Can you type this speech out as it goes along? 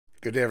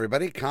Good day,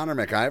 everybody. Connor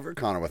McIver,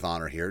 Connor with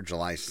Honor here,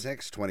 July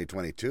 6,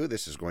 2022.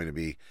 This is going to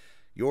be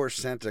your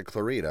Santa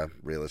Clarita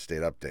real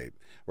estate update.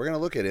 We're going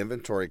to look at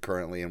inventory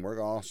currently, and we're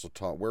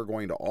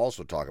going to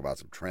also talk about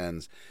some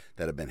trends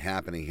that have been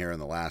happening here in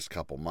the last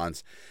couple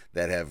months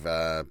that have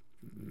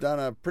done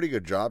a pretty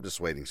good job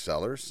dissuading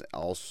sellers,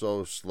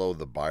 also slowed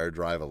the buyer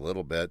drive a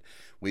little bit.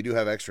 We do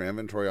have extra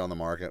inventory on the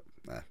market.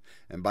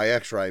 And by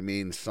extra, I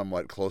mean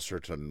somewhat closer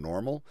to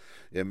normal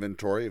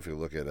inventory. If you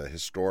look at a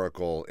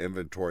historical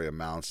inventory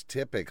amounts,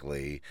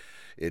 typically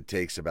it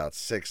takes about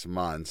 6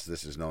 months.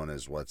 This is known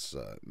as what's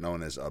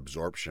known as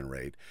absorption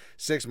rate.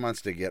 6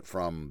 months to get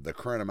from the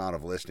current amount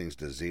of listings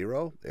to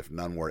zero if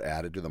none were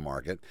added to the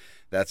market.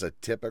 That's a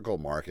typical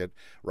market.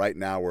 Right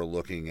now we're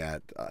looking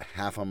at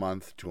half a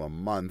month to a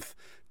month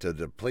to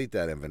deplete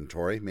that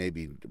inventory,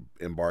 maybe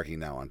embarking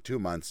now on 2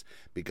 months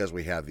because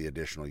we have the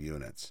additional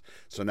units.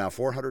 So now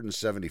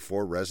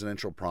 474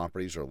 residential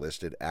properties are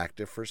listed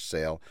active for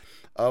sale.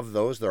 Of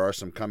those, there are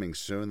some coming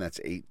soon. That's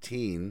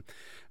 18.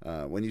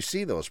 When you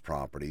see those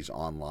properties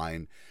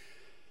online,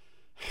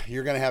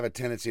 you're going to have a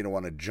tendency to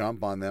want to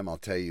jump on them. I'll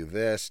tell you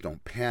this,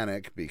 don't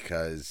panic,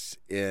 because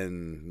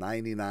in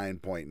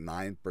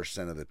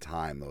 99.9% of the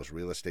time, those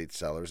real estate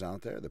sellers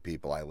out there, the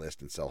people I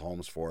list and sell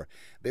homes for,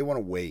 they want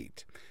to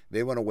wait.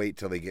 They want to wait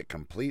till they get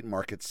complete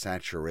market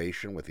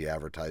saturation with the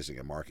advertising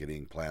and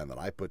marketing plan that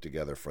I put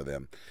together for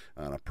them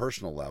on a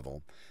personal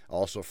level.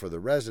 Also for the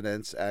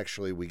residents,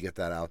 actually, we get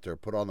that out there,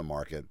 put on the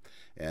market,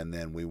 and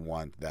then we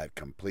want that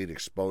complete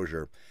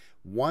exposure.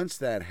 Once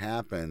that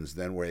happens,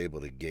 then we're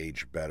able to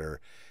gauge better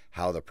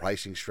how the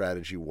pricing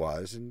strategy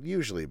was, and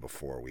usually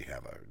before we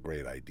have a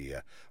great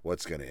idea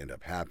what's going to end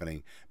up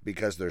happening,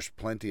 because there's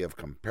plenty of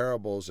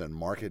comparables and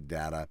market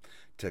data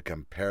to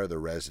compare the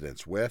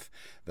residents with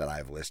that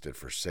I've listed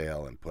for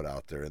sale and put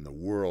out there in the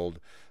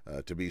world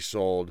to be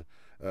sold.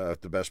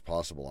 The best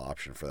possible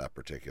option for that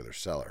particular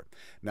seller.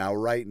 Now,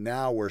 right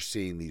now, we're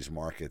seeing these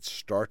markets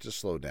start to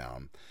slow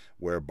down,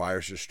 where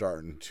buyers are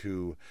starting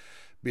to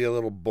be a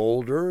little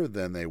bolder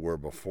than they were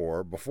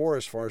before. Before,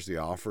 as far as the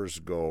offers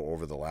go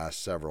over the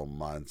last several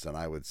months, and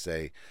I would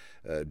say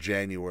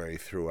January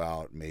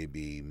throughout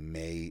maybe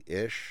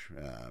May-ish,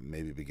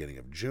 maybe beginning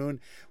of June,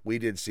 we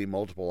did see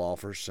multiple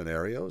offer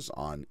scenarios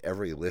on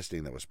every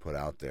listing that was put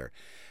out there.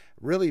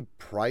 Really,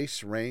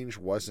 price range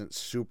wasn't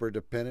super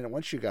dependent.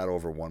 Once you got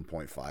over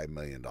 $1.5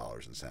 million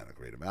in Santa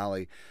Clarita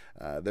Valley,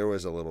 there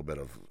was a little bit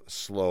of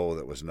slow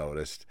that was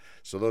noticed.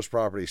 So those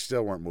properties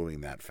still weren't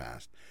moving that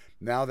fast.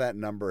 Now that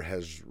number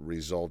has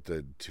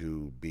resulted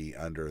to be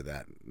under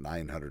that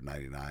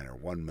 $999 or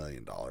 $1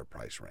 million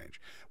price range.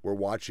 We're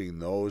watching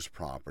those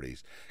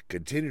properties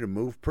continue to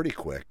move pretty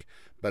quick.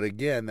 But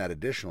again, that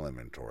additional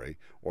inventory,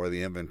 or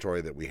the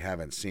inventory that we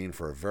haven't seen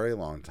for a very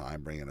long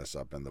time, bringing us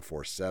up in the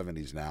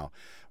 470s now,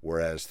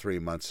 whereas 3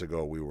 months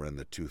ago we were in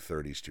the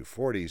 230s,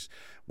 240s,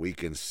 we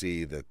can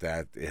see that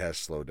it has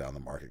slowed down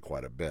the market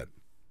quite a bit.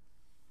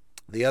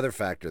 The other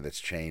factor that's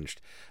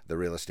changed the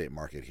real estate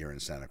market here in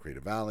Santa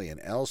Clarita Valley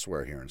and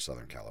elsewhere here in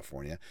Southern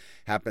California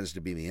happens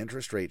to be the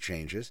interest rate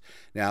changes.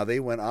 Now, they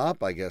went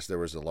up. I guess there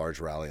was a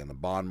large rally in the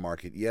bond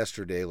market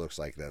yesterday. Looks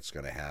like that's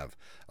going to have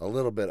a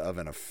little bit of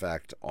an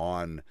effect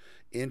on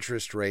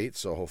interest rates,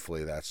 so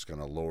hopefully that's going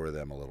to lower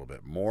them a little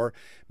bit more,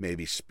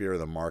 maybe spear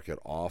the market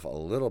off a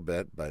little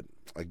bit, but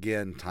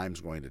again, time's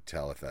going to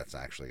tell if that's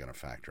actually going to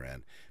factor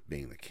in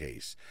being the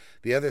case.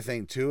 The other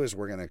thing too is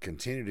we're going to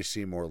continue to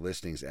see more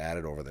listings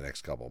added over the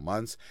next couple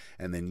months,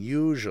 and then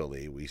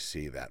usually we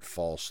see that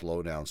fall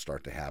slowdown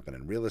start to happen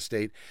in real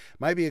estate.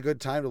 Might be a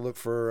good time to look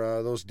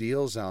for those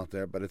deals out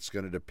there, but it's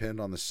going to depend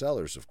on the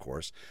sellers, of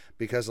course,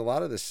 because a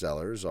lot of the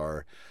sellers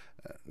are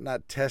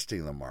not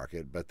testing the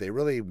market, but they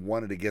really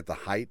wanted to get the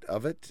height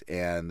of it,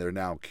 and they're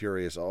now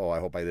curious,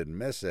 I hope I didn't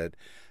miss it,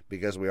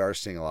 because we are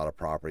seeing a lot of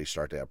properties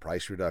start to have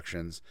price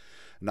reductions,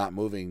 not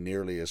moving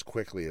nearly as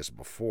quickly as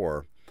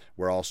before.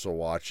 We're also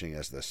watching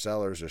as the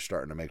sellers are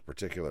starting to make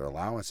particular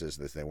allowances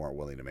that they weren't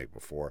willing to make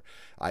before,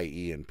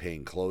 i.e. in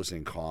paying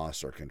closing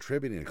costs or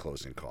contributing to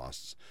closing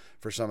costs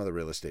for some of the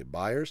real estate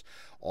buyers.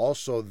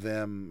 Also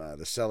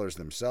the sellers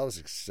themselves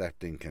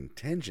accepting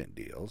contingent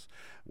deals,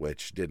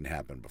 which didn't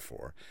happen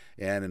before.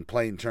 And in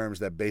plain terms,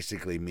 that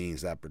basically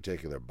means that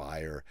particular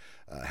buyer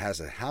has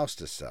a house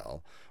to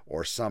sell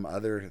or some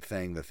other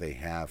thing that they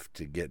have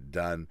to get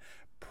done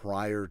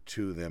prior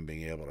to them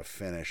being able to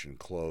finish and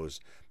close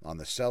on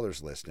the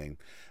seller's listing.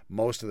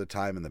 Most of the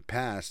time in the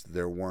past,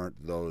 there were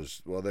those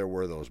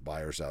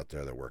buyers out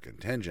there that were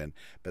contingent,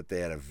 but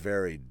they had a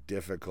very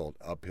difficult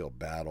uphill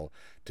battle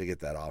to get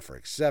that offer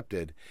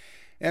accepted.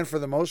 And for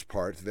the most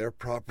part, their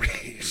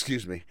property,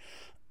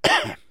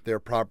 their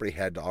property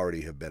had to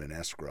already have been in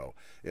escrow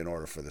in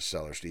order for the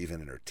sellers to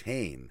even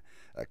entertain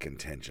a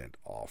contingent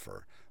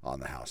offer on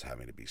the house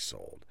having to be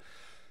sold.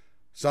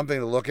 Something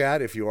to look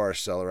at if you are a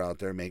seller out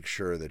there. Make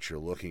sure that you're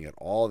looking at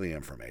all the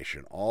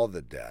information, all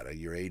the data.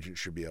 Your agent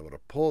should be able to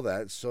pull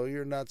that so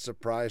you're not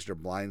surprised or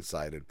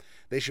blindsided.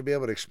 They should be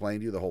able to explain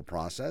to you the whole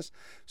process.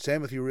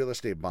 Same with you real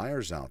estate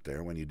buyers out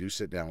there. When you do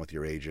sit down with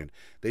your agent,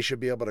 they should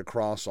be able to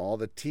cross all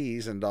the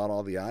T's and dot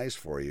all the I's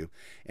for you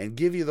and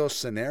give you those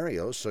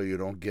scenarios so you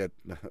don't get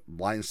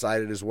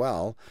blindsided as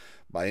well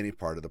by any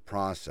part of the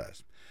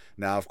process.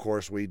 Now, of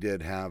course, we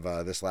did have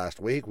this last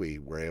week, we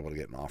were able to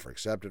get an offer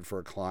accepted for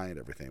a client.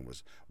 Everything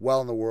was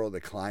well in the world.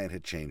 The client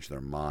had changed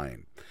their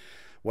mind.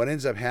 What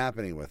ends up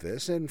happening with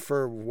this, and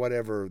for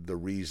whatever the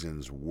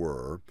reasons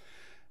were,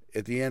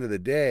 at the end of the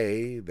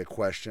day, the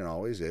question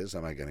always is,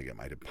 am I going to get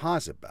my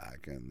deposit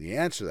back? And the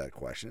answer to that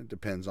question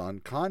depends on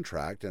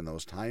contract and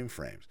those time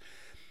frames.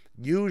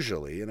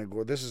 Usually,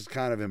 and this is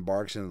kind of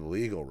embarks into the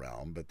legal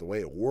realm, but the way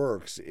it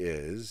works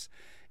is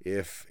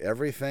if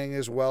everything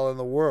is well in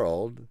the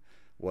world,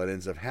 what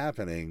ends up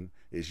happening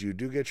is you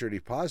do get your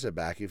deposit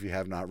back if you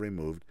have not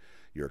removed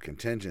your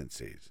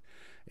contingencies.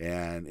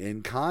 And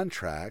in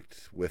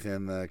contract,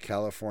 within the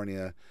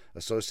California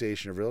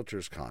Association of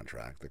Realtors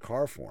contract, the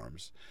CAR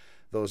forms,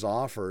 those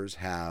offers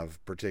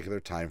have particular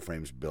time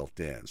frames built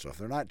in. So if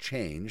they're not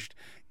changed,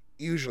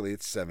 usually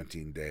it's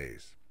 17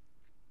 days.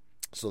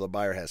 So the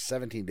buyer has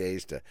 17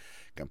 days to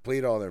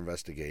complete all their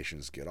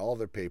investigations, get all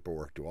their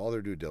paperwork, do all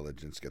their due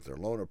diligence, get their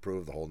loan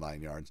approved, the whole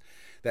 9 yards.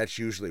 That's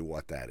usually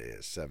what that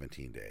is,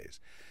 17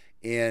 days.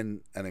 In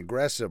an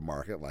aggressive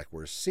market like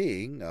we're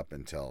seeing up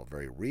until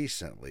very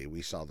recently,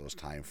 we saw those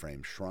time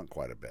frames shrunk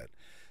quite a bit.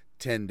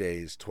 10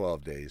 days,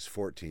 12 days,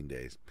 14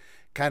 days,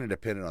 kind of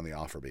dependent on the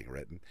offer being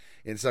written.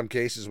 In some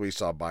cases, we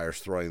saw buyers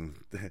throwing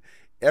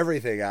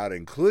everything out,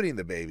 including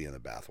the baby in the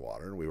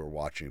bathwater. And we were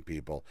watching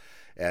people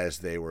as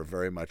they were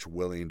very much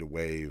willing to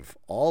waive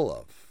all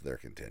of their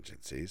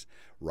contingencies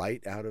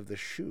right out of the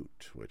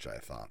chute, which I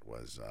thought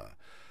was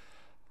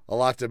a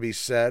lot to be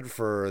said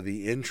for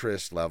the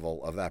interest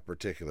level of that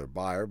particular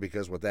buyer,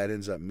 because what that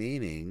ends up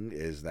meaning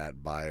is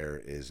that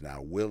buyer is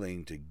now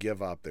willing to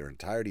give up their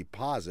entire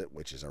deposit,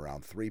 which is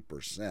around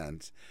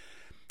 3%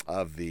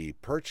 of the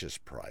purchase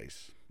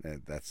price.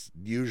 And that's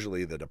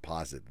usually the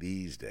deposit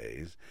these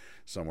days,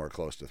 somewhere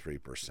close to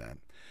 3%.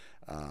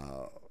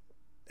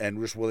 And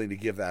just willing to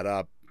give that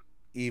up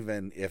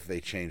even if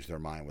they change their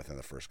mind within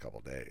the first couple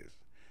of days.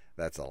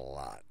 That's a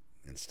lot,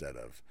 instead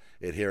of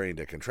adhering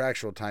to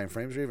contractual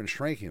timeframes or even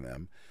shrinking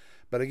them.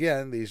 But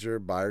again, these are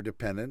buyer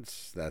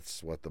dependents.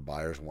 That's what the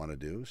buyers want to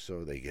do,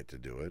 so they get to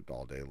do it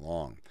all day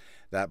long.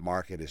 That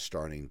market is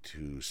starting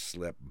to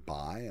slip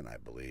by, and I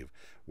believe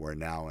we're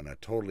now in a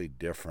totally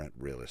different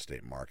real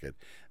estate market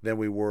than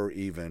we were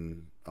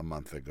even a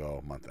month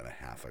ago, a month and a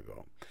half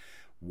ago.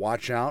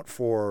 Watch out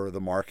for the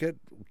market.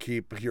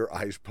 Keep your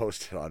eyes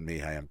posted on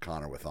me. I am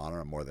Connor with Honor.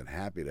 I'm more than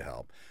happy to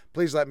help.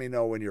 Please let me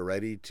know when you're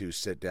ready to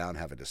sit down,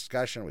 have a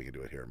discussion. We can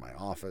do it here in my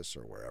office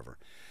or wherever,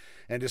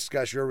 and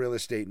discuss your real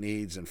estate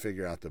needs and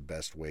figure out the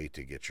best way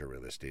to get your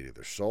real estate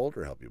either sold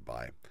or help you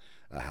buy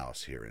a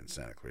house here in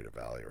Santa Clarita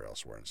Valley or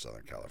elsewhere in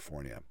Southern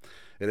California.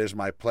 It is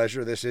my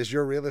pleasure. This is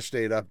your real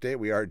estate update.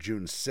 We are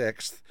June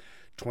 6th,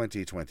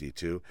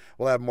 2022.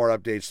 We'll have more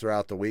updates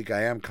throughout the week.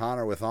 I am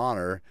Connor with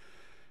Honor,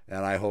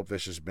 and I hope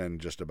this has been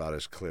just about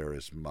as clear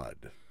as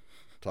mud.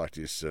 Talk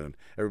to you soon.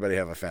 Everybody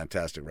have a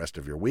fantastic rest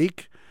of your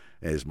week.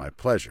 It is my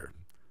pleasure.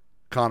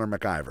 Connor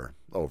McIver,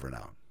 over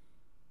now.